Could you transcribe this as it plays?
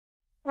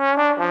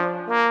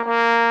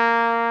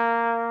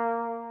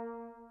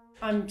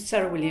I'm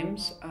Sarah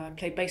Williams. I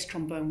play bass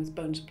trombone with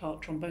Bones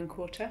Apart Trombone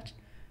Quartet,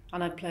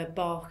 and I play a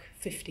Bach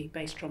 50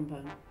 bass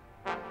trombone.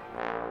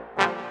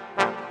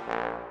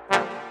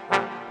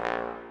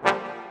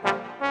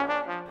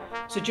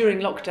 So during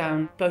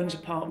lockdown, Bones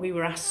Apart, we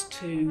were asked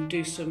to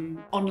do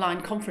some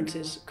online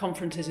conferences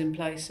in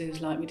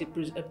places like we did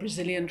a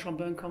Brazilian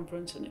trombone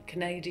conference and a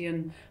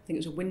Canadian, I think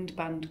it was a wind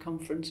band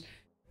conference.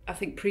 I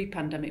think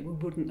pre-pandemic we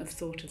wouldn't have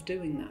thought of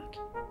doing that.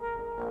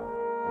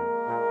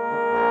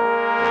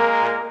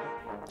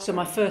 So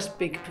my first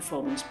big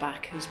performance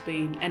back has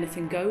been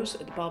Anything Goes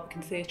at the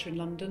Barbican Theatre in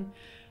London.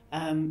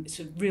 It's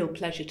a real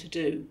pleasure to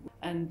do,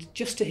 and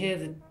just to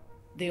hear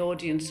the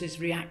audience's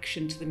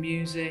reaction to the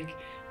music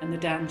and the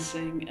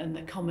dancing and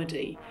the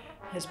comedy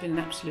has been an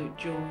absolute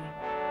joy.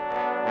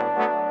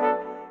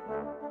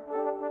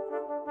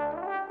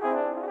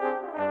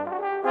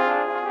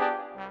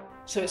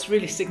 So it's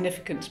really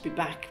significant to be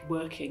back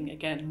working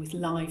again with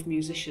live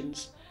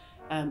musicians,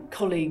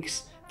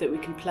 colleagues that we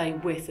can play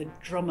with, a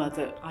drummer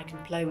that I can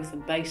play with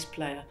and bass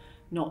player,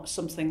 not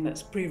something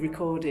that's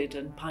pre-recorded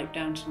and piped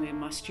down to me in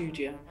my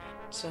studio.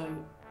 So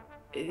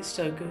it's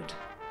so good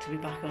to be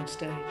back on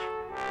stage.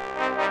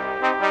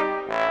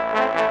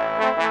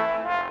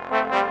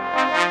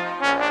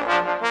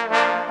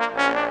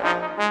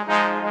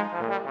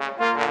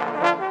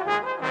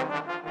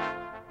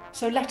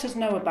 So let us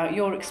know about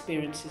your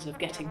experiences of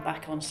getting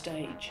back on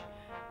stage,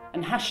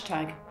 and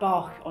hashtag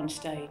Bach On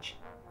Stage,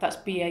 that's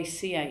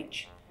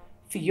BACH,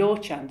 for your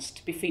chance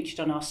to be featured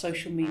on our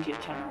social media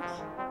channels.